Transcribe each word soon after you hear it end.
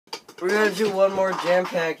We're gonna do one more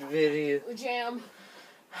jam-packed video. Jam.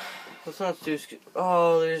 Let's not do.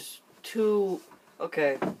 Oh, there's two.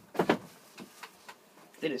 Okay.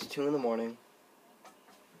 It is 2 in the morning.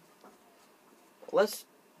 I'm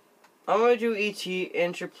gonna do E.T.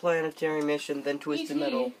 Interplanetary Mission, then Twisted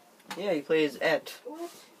Metal. Yeah, he plays Et. What?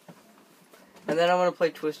 And then I'm gonna play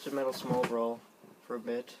Twisted Metal Small Brawl for a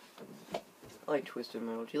bit. I like Twisted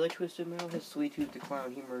Metal. Do you like Twisted Metal? His Sweet Tooth the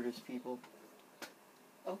Clown, he murders people.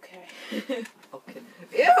 Okay. Okay.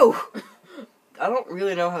 Ew! I don't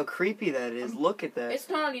really know how creepy that is. Look at that. It's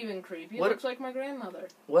not even creepy. It What looks like my grandmother.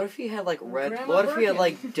 What if he had like red? Grandma What if he had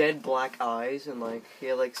Birkin. like dead black eyes and like he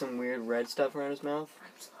had like some weird red stuff around his mouth?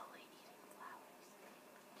 I'm slowly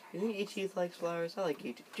eating flowers. You think E.T. likes flowers? I like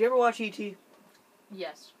E.T. Do you ever watch E.T.?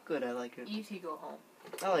 Yes. Good, I like it. E.T. go home.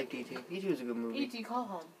 I liked E.T. E.T. was a good movie. E.T. call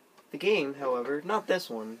home. The game, however, not this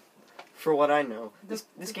one. For what I know, this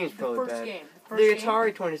game's probably bad. The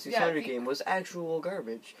Atari 2600 game was actual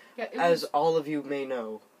garbage, yeah, as all of you may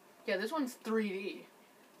know. Yeah, this one's 3D.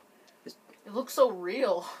 It looks so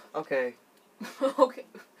real. Okay. Okay.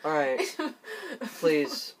 Alright.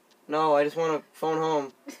 Please. No, I just want to phone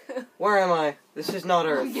home. Where am I? This is not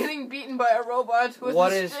Earth. I'm getting beaten by a robot with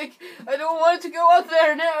What a is- stick. I don't want it to go up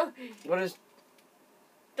there now. What is...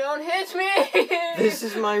 Don't hit me. This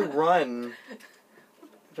is my run.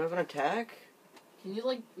 Do I have an attack? Can you,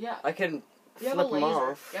 like, yeah. I can You have a flip them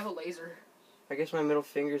laser. off. You have a laser. I guess my middle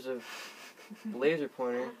finger's a laser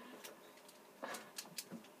pointer.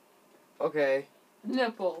 Okay.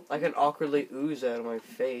 Nipple. I can awkwardly ooze out of my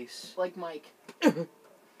face. Like Mike.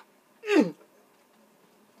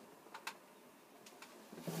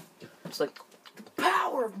 It's like...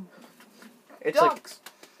 Power of It's ducks.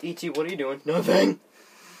 like... E.T., what are you doing? Nothing!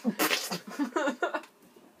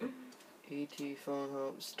 E.T. phone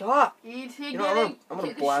home. Stop! E.T. You know, I'm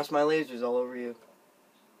gonna blast my lasers all over you.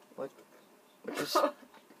 What just...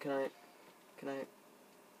 Can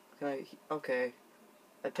I... Okay.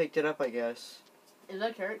 I picked it up, I guess. Is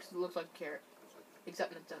that a carrot? 'Cause it looks like a carrot.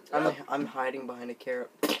 Except it's not. I'm hiding behind a carrot.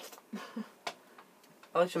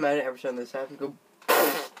 I like to imagine every time this happens, go...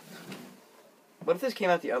 What if this came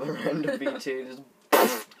out the other end of BT? Just...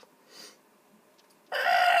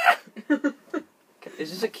 Is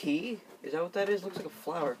this a key? Is that what that is? Looks like a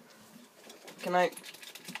flower. Can I...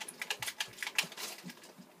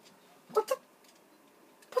 What the...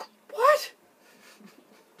 What?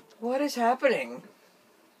 What is happening?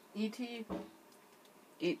 E.T.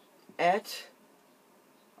 Et?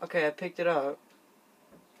 Okay, I picked it up.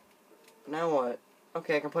 Now what?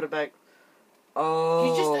 Okay, I can put it back. Oh,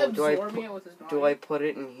 He's just absorbing it with his body. do I put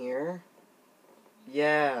it in here?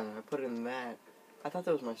 Yeah, I put it in that. I thought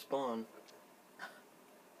that was my spawn.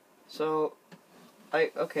 So,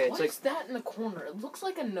 okay, it's What like... is that in the corner? It looks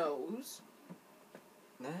like a nose.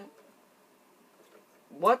 That?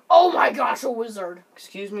 What? Oh my gosh, a wizard.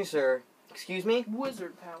 Excuse me, sir. Excuse me?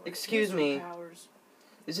 Wizard powers. Excuse Wizard me. Powers.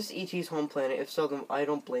 Is this E.T.'s home planet? If so, then I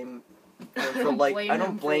don't blame him for don't like... blame I him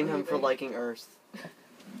don't for blame him for leaving. liking Earth.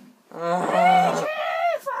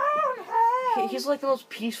 He's like the most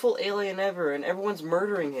peaceful alien ever, and everyone's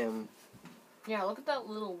murdering him. Yeah, look at that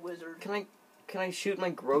little wizard. Can I shoot my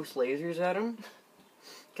gross lasers at him?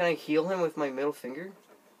 Can I heal him with my middle finger?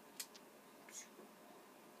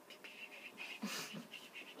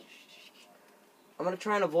 I'm gonna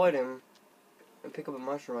try and avoid him and pick up a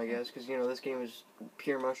mushroom, I guess, because, you know, this game is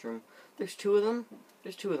pure mushroom. There's 2 of them?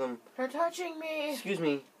 There's 2 of them. They're touching me. Excuse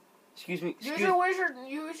me. Excuse me. Use your wizard.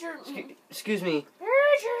 Use your. Excuse me.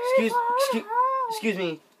 Excuse Excuse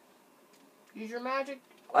me. Use your magic.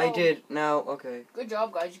 I Oh. did. Now, okay. Good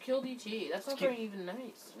job, guys. You killed E.T. That's not Excuse- very even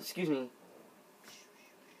nice. Excuse me.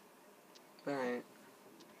 Alright.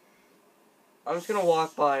 I'm just gonna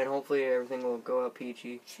walk by and hopefully everything will go out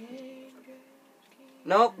peachy.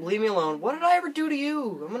 Nope, leave me alone. What did I ever do to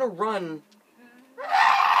you? I'm gonna run.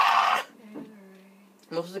 I'm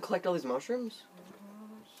supposed to collect all these mushrooms?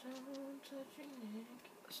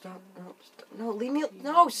 Stop. No, no, leave me.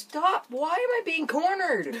 No, stop. Why am I being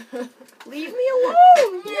cornered? Leave me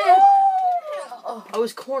alone. No! I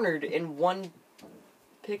was cornered in 1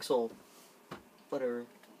 pixel. Whatever.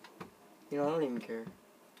 You know, I don't even care.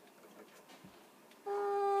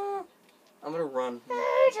 I'm gonna run.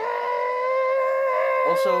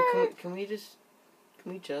 Also, can we just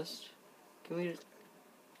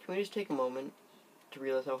take a moment to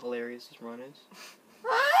realize how hilarious this run is?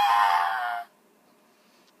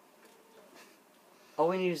 All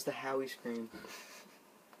we need is the Howie scream.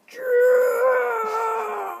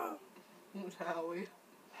 Who's Howie?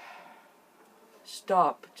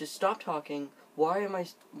 Stop. Just stop talking. Why am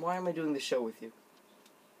I doing the show with you?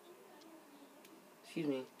 Excuse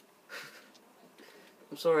me.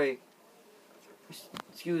 I'm sorry.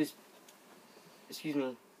 Excuse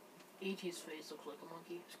me. E.T.'s face looks like a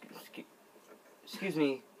monkey. Excuse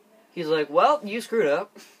me. He's like, well, you screwed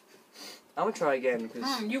up. I'm gonna try again,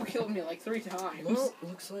 because... you killed me like 3 times. Well,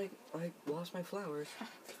 looks like I lost my flowers.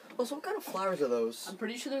 Also, what kind of flowers are those? I'm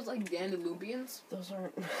pretty sure there's like dandelions. Those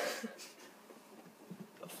aren't...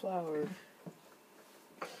 a flower.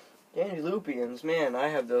 Dandelions, man, I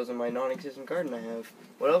have those in my non-existent garden I have.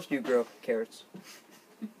 What else do you grow? Carrots.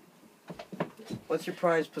 What's your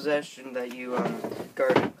prized possession that you,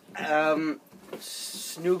 garden?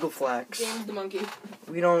 Snoogleflax. James the monkey.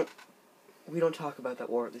 We don't talk about that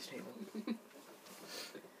war at this table.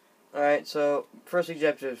 Alright, so, first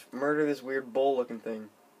objective, murder this weird bowl-looking thing.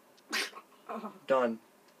 Done.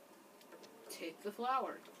 Take the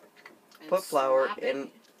flower. And Put flour slap in it.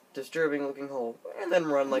 disturbing-looking hole, and then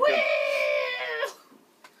run like a...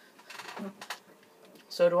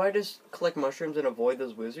 So, do I just collect mushrooms and avoid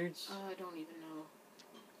those wizards? I don't even know.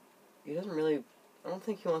 He doesn't really... I don't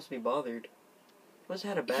think he wants to be bothered. He must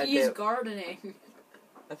have had a bad day. He's gardening.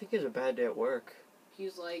 I think he has a bad day at work.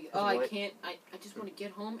 He's like, His wife- I can't. I just want to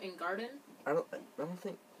get home and garden. I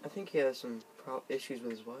think he has some issues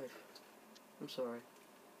with his wife. I'm sorry.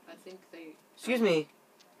 I think they. Excuse me.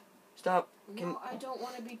 Stop. No, I don't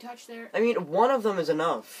want to be touched there. I mean, one of them is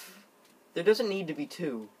enough. There doesn't need to be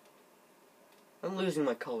 2. I'm losing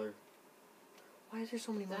my color. Why is there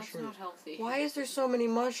so many That's mushrooms? not healthy. Why is there so many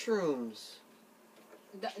mushrooms?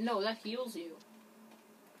 No, that heals you.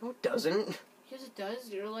 No, it doesn't. Yes, it does.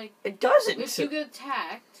 You're like. It doesn't. If you get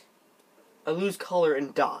attacked. I lose color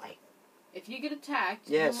and die. If you get attacked,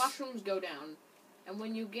 Yes. your mushrooms go down. And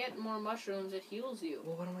when you get more mushrooms, it heals you.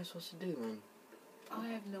 Well, what am I supposed to do then? I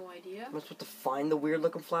have no idea. Am I supposed to find the weird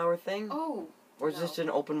looking flower thing? Oh. Or is this an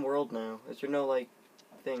open world now? Is there no, like,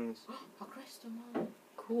 things? A crystal monkey.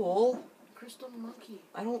 Cool. Crystal monkey.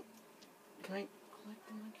 I don't... Can I... Collect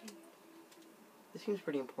the monkey. This seems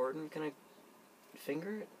pretty important. Can I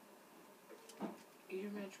finger it? Eat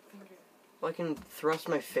your magic finger. Well, I can thrust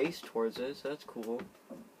my face towards it, so that's cool.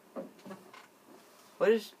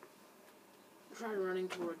 What is... Try running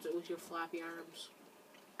towards it with your flappy arms.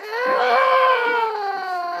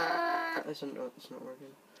 It's not working.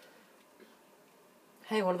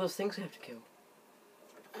 Hey, one of those things I have to kill.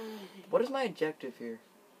 What is my objective here?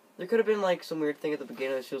 There could have been like some weird thing at the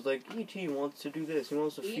beginning that feels like E.T. wants to do this. He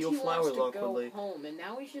wants to feel flowers awkwardly. Go home, and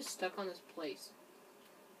now he's just stuck on this place.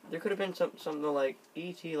 There could have been something like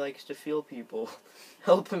E.T. likes to feel people.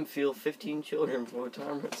 Help him feel 15 children before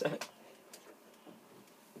time runs out.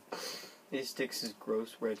 He sticks his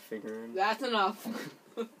gross red finger in. That's enough.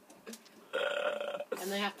 And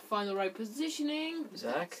they have to find the right positioning.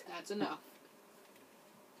 Zach? That's enough.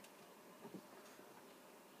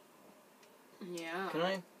 Yeah. Can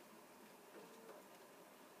I? Do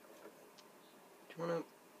you wanna?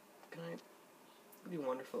 Can I? It'd be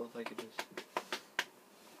wonderful if I could just.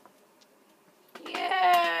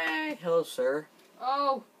 Yay! Hello, sir.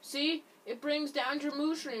 Oh, see? It brings down your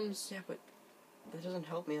mushrooms. Yeah, but that doesn't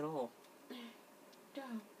help me at all. Duh.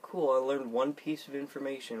 Cool, I learned one piece of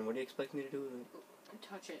information. What do you expect me to do with it?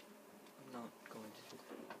 Touch it. I'm not going to do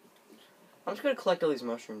that. I'm just gonna collect all these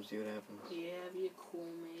mushrooms, see what happens. Yeah, be a cool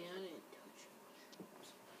man and touch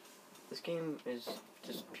mushrooms. This game is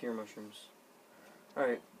just pure mushrooms.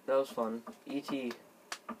 Alright, that was fun. E.T.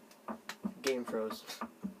 Game froze.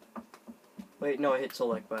 Wait, no, I hit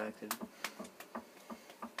select by accident.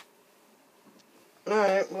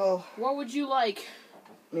 Alright, well... What would you like?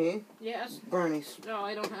 Me? Yes. Brownies. No,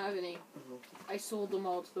 I don't have any. I sold them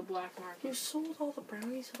all to the black market. You sold all the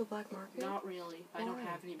brownies to the black market? Not really. I don't Why?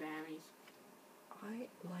 have any brownies. I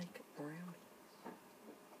like brownies.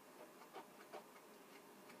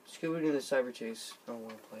 Scooby Doo the Cyber Chase. I don't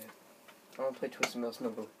want to play it. I want to play Twisted Metal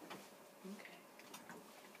Snowball. Okay.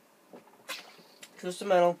 Twisted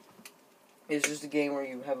Metal is just a game where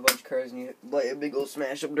you have a bunch of cars and you play a big old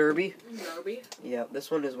smash-up derby. Derby? Yeah, this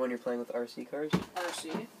one is when you're playing with RC cars.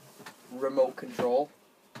 RC? Remote control.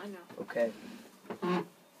 I know. Okay.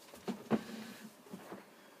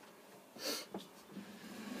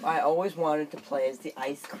 I always wanted to play as the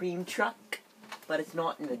ice cream truck, but it's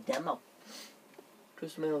not in the demo.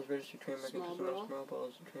 Twisted Metal is registered trademark Small into Brawl? Small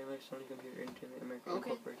Balls and trademark Sony Computer into the American Okay.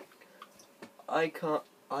 Incorporated. Iconic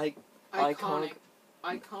Icon.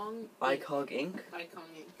 Inc. Iconic.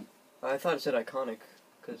 I thought it said iconic,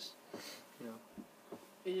 because, you know.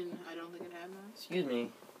 It didn't. I don't think it had that. Excuse me.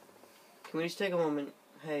 Can we just take a moment?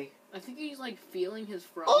 Hey. I think he's like feeling his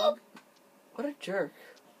frog. Oh! What a jerk.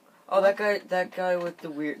 Oh, that guy with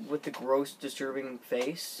the gross, disturbing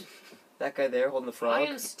face. That guy there holding the frog. I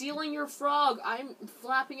am stealing your frog. I'm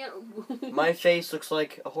flapping it. My face looks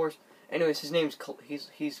like a horse. Anyways, his name's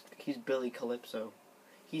he's Billy Calypso.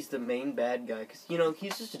 He's the main bad guy because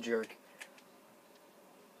he's just a jerk.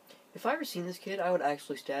 If I ever seen this kid, I would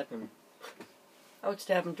actually stab him. I would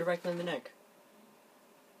stab him directly in the neck.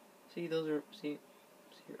 See, those are see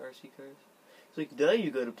your RC cars. It's like, now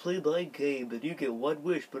you gotta play my game, and you get one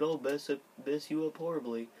wish, but I'll mess you up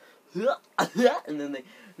horribly. and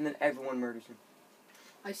then everyone murders him.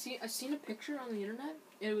 I seen a picture on the internet.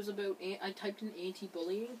 It was about I typed in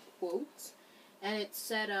anti-bullying quotes, and it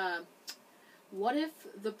said, "What if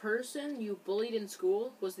the person you bullied in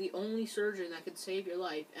school was the only surgeon that could save your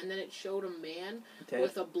life?" And then it showed a man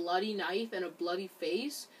with a bloody knife and a bloody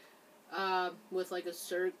face, with like a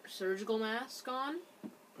surgical mask on.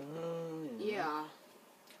 Yeah.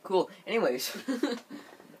 Cool. Anyways,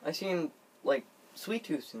 I seen like Sweet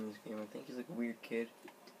Tooth in this game. I think he's like a weird kid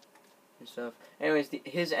and stuff. Anyways,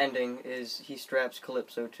 his ending is he straps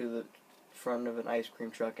Calypso to the front of an ice cream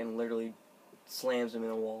truck and literally slams him in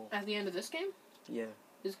a wall. At the end of this game? Yeah.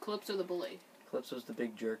 Is Calypso the bully? Calypso's the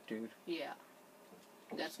big jerk dude. Yeah.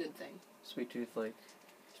 That's a good thing. Sweet Tooth like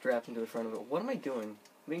strapped into the front of it. What am I doing?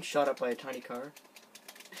 I'm being shot up by a tiny car.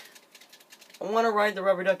 I want to ride the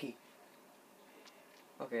rubber ducky.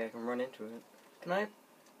 Okay, I can run into it. Can I?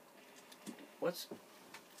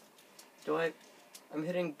 I'm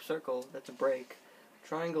hitting circle. That's a break.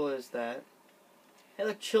 Triangle is that. Hey,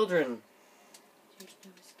 look, children. There's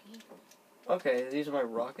no escape. Okay, these are my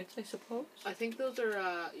rockets, I suppose? I think those are,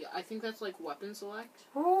 I think that's like weapon select.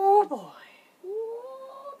 Oh, boy.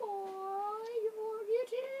 Oh, boy, you're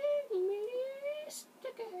getting me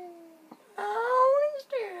sticky. Oh,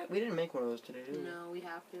 instead. We didn't make one of those today, did we? No, we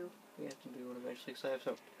have to. We have to do one eventually,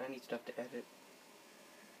 because I need stuff to edit.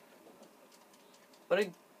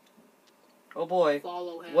 Oh boy.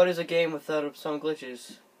 Follow him. What is a game without some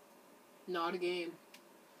glitches? Not a game.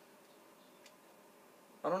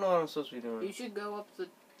 I don't know what I'm supposed to be doing. You should go up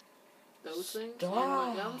those things.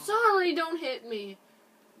 Stop. And I'm sorry, don't hit me.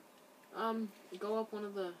 Go up one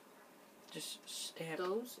of the... Just stab.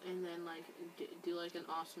 Those, and then, like, do like an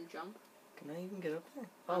awesome jump. Can I even get up there?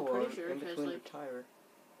 I'm pretty sure in it has, between like, the tire.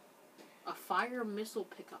 A fire missile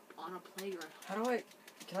pickup on a playground. How do I...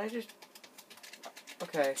 Can I just...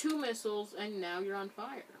 Okay. 2 missiles, and now you're on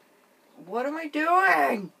fire. What am I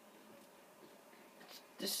doing?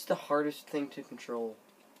 This is the hardest thing to control.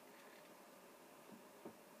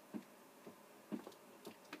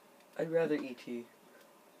 I'd rather E.T.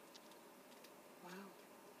 Wow.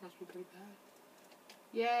 Must be pretty bad.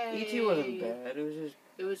 Yay! E.T. wasn't bad.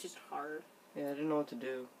 It was just hard. Yeah, I didn't know what to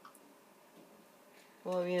do.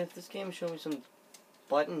 Well, I mean, if this game showed me some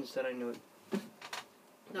buttons that I knew it...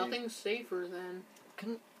 Nothing's safer than...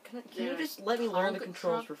 Can you just let me learn the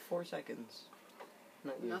controls for 4 seconds?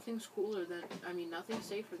 Not you. Nothing's cooler than... nothing's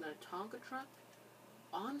safer than a Tonka truck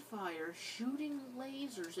on fire shooting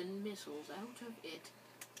lasers and missiles out of it.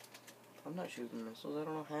 I'm not shooting missiles. I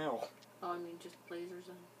don't know how. Oh, just lasers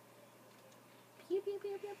and... Pew, pew,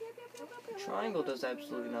 pew, pew, pew, pew, pew, pew. Triangle does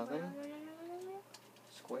absolutely nothing.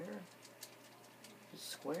 Square?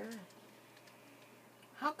 Square?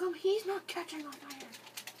 How come he's not catching on fire?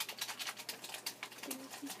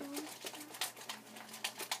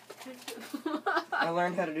 I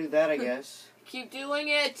learned how to do that, I guess. Keep doing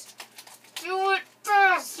it! Do it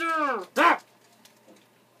faster! Ah!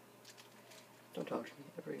 Don't talk to me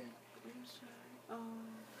ever again. I'm sorry.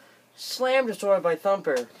 Slam destroyed by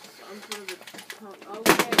Thumper.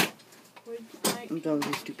 Okay. I'm done with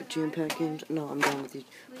these stupid jam-pack games. No, I'm done with these.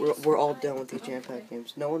 We're all done with these jam-pack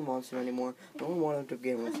games. No one wants them anymore. No one wanted to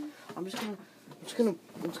begin with. I'm just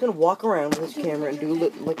gonna walk around with this camera and do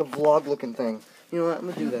like a vlog-looking thing. You know what? I'm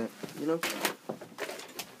gonna do that. You know.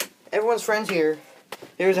 Everyone's friends here.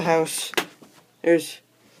 There's a house. There's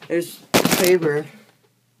paper.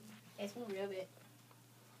 It's a rabbit.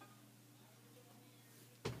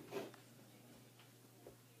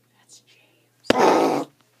 That's James.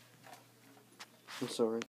 I'm sorry.